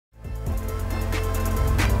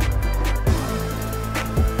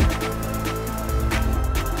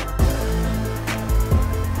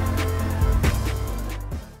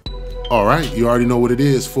All right, you already know what it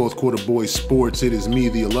is. Fourth Quarter Boys Sports. It is me,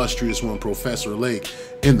 the illustrious one, Professor Lake,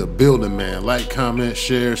 in the building, man. Like, comment,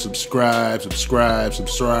 share, subscribe.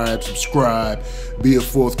 Be a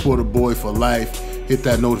Fourth Quarter Boy for life. Hit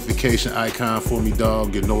that notification icon for me,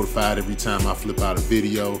 dog. Get notified every time I flip out a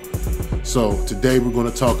video. So today we're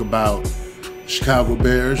going to talk about Chicago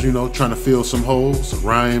Bears, trying to fill some holes.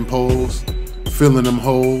 Ryan Poles, filling them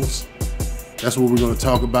holes. That's what we're going to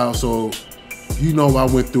talk about. So, I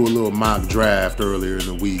went through a little mock draft earlier in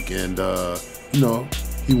the week, and,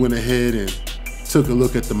 he went ahead and took a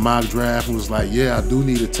look at the mock draft and was like, yeah, I do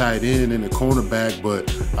need a tight end and a cornerback,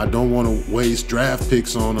 but I don't want to waste draft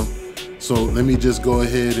picks on them. So let me just go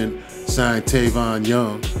ahead and sign Tavon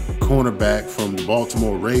Young, cornerback from the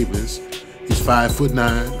Baltimore Ravens. He's 5'9",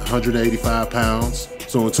 185 pounds.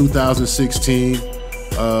 So in 2016,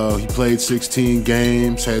 he played 16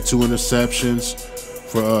 games, had 2 interceptions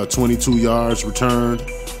for 22 yards returned.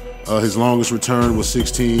 His longest return was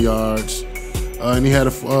 16 yards. And he had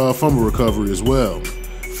a fumble recovery as well.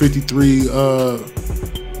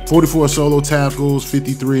 44 solo tackles,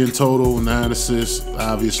 53 in total, 9 assists,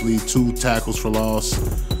 obviously 2 tackles for loss,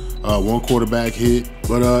 1 quarterback hit.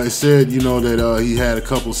 But it said, that he had a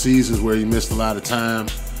couple seasons where he missed a lot of time.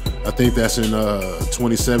 I think that's in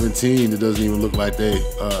 2017. It doesn't even look like they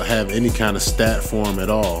have any kind of stat for him at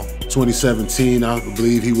all. 2017, I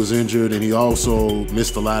believe he was injured, and he also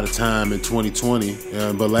missed a lot of time in 2020.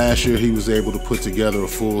 But last year, he was able to put together a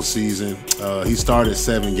full season. He started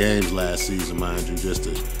 7 games last season, mind you, just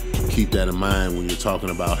to keep that in mind when you're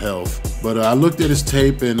talking about health. But I looked at his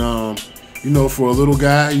tape, and, for a little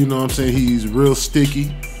guy, he's real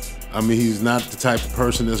sticky. I mean, he's not the type of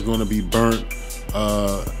person that's going to be burnt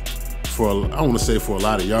I want to say for a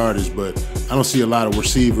lot of yardage, but I don't see a lot of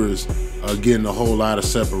receivers getting a whole lot of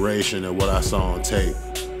separation at what I saw on tape.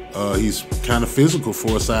 He's kind of physical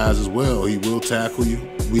for a size as well. He will tackle you.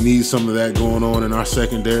 We need some of that going on in our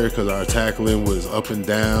secondary because our tackling was up and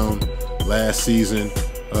down last season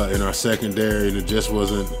in our secondary, and it just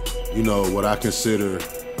wasn't, what I consider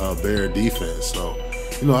Bear defense. So,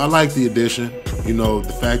 I like the addition.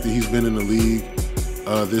 The fact that he's been in the league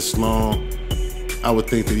this long, I would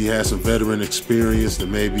think that he has some veteran experience that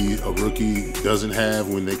maybe a rookie doesn't have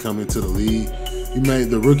when they come into the league.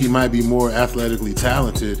 The rookie might be more athletically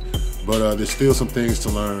talented, but there's still some things to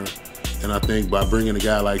learn. And I think by bringing a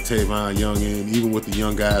guy like Tavon Young in, even with the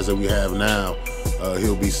young guys that we have now,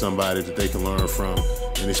 he'll be somebody that they can learn from,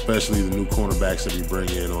 and especially the new cornerbacks that we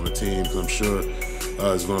bring in on the team, because I'm sure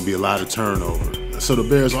there's going to be a lot of turnover. So the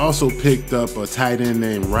Bears also picked up a tight end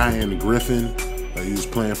named Ryan Griffen. He was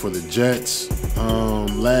playing for the Jets.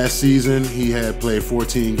 Last season, he had played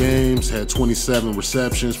 14 games, had 27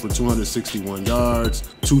 receptions for 261 yards,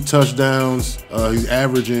 2 touchdowns. He's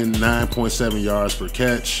averaging 9.7 yards per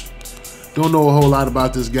catch. Don't know a whole lot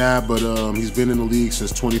about this guy, but he's been in the league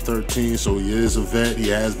since 2013, so he is a vet. He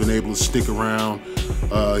has been able to stick around.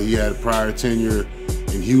 He had a prior tenure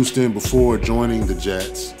in Houston before joining the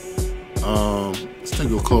Jets. Let's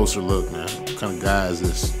take a closer look, man. What kind of guy is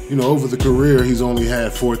this? Over the career, he's only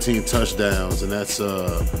had 14 touchdowns, and that's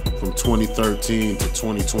from 2013 to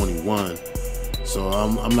 2021. So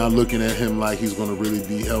I'm not looking at him like he's going to really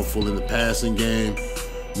be helpful in the passing game.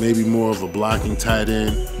 Maybe more of a blocking tight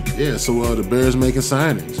end. Yeah, so the Bears making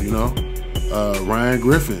signings, Ryan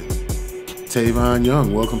Griffen, Tavon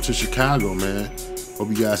Young, welcome to Chicago, man. Hope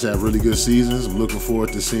you guys have really good seasons. I'm looking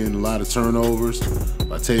forward to seeing a lot of turnovers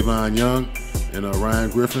by Tavon Young and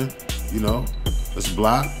Ryan Griffen. Let's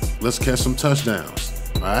block. Let's catch some touchdowns.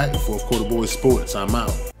 All right, Fourth Quarter Boys Sports. I'm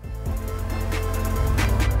out.